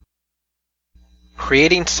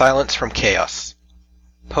Creating Silence from Chaos.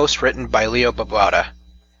 Post written by Leo Babauta.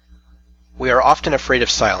 We are often afraid of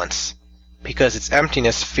silence, because its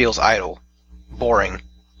emptiness feels idle, boring,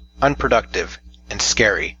 unproductive, and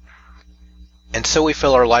scary. And so we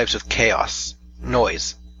fill our lives with chaos,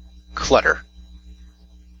 noise, clutter.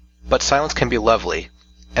 But silence can be lovely,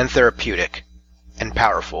 and therapeutic, and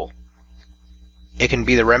powerful. It can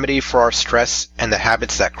be the remedy for our stress and the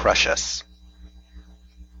habits that crush us.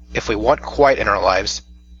 If we want quiet in our lives,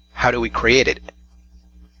 how do we create it?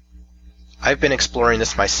 I've been exploring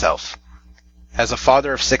this myself. As a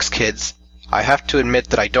father of 6 kids, I have to admit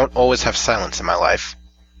that I don't always have silence in my life.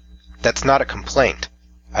 That's not a complaint.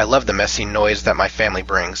 I love the messy noise that my family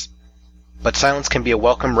brings. But silence can be a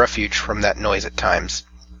welcome refuge from that noise at times.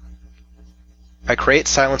 I create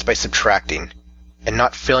silence by subtracting, and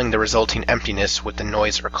not filling the resulting emptiness with the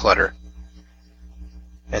noise or clutter.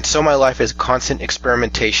 And so my life is constant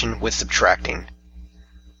experimentation with subtracting.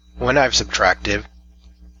 When I've subtracted,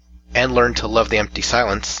 and learned to love the empty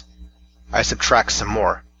silence, I subtract some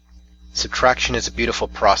more. Subtraction is a beautiful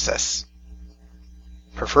process.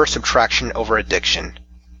 Prefer subtraction over addiction.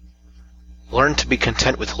 Learn to be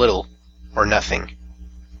content with little or nothing.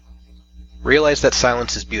 Realize that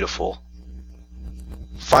silence is beautiful.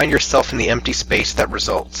 Find yourself in the empty space that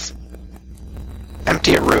results.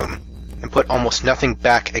 Empty a room and put almost nothing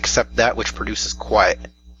back except that which produces quiet.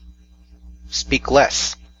 Speak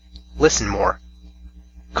less. Listen more.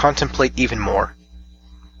 Contemplate even more.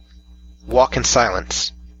 Walk in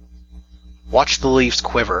silence. Watch the leaves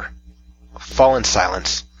quiver. Fall in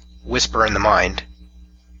silence. Whisper in the mind.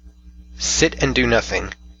 Sit and do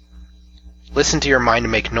nothing. Listen to your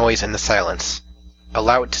mind make noise in the silence.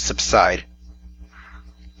 Allow it to subside.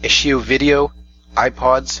 Issue video,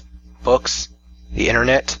 iPods, books, the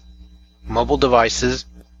internet, mobile devices,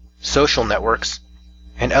 social networks,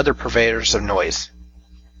 and other purveyors of noise.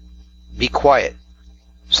 Be quiet,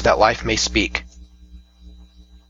 so that life may speak.